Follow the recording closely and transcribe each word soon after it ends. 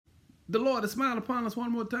The Lord has smiled upon us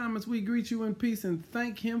one more time as we greet you in peace and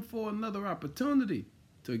thank Him for another opportunity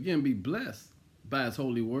to again be blessed by His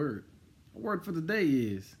holy word. Our word for the day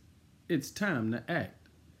is, it's time to act.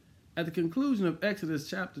 At the conclusion of Exodus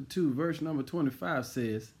chapter 2, verse number 25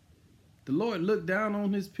 says, the Lord looked down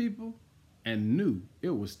on His people and knew it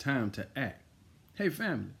was time to act. Hey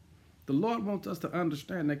family, the Lord wants us to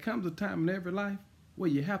understand there comes a time in every life where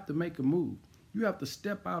you have to make a move. You have to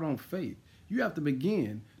step out on faith. You have to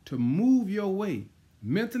begin to move your way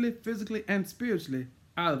mentally, physically, and spiritually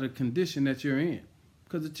out of the condition that you're in.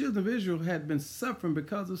 Because the children of Israel had been suffering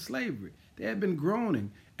because of slavery. They had been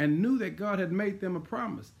groaning and knew that God had made them a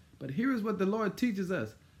promise. But here is what the Lord teaches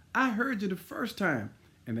us. I heard you the first time,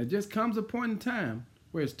 and there just comes a point in time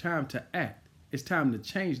where it's time to act. It's time to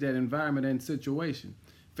change that environment and situation.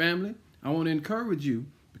 Family, I want to encourage you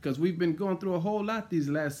because we've been going through a whole lot these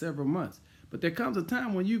last several months. But there comes a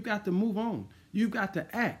time when you've got to move on. You've got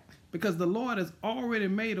to act because the Lord has already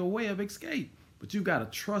made a way of escape. But you've got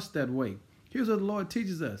to trust that way. Here's what the Lord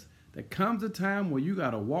teaches us. There comes a time where you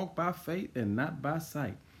got to walk by faith and not by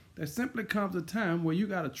sight. There simply comes a time where you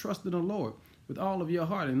got to trust in the Lord with all of your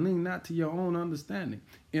heart and lean not to your own understanding.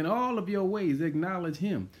 In all of your ways, acknowledge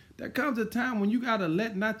Him. There comes a time when you got to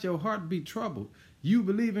let not your heart be troubled. You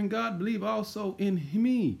believe in God, believe also in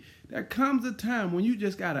me. There comes a time when you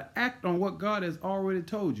just got to act on what God has already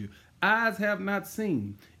told you. Eyes have not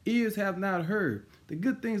seen, ears have not heard the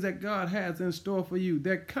good things that God has in store for you.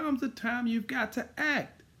 There comes a time you've got to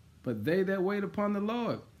act. But they that wait upon the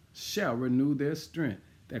Lord shall renew their strength.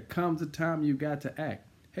 There comes a time you've got to act.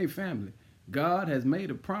 Hey family, God has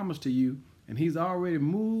made a promise to you and He's already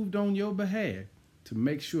moved on your behalf to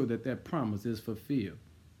make sure that that promise is fulfilled.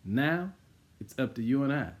 Now, it's up to you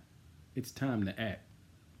and I. It's time to act.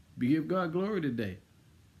 We give God glory today.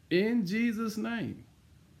 In Jesus' name,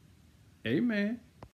 amen.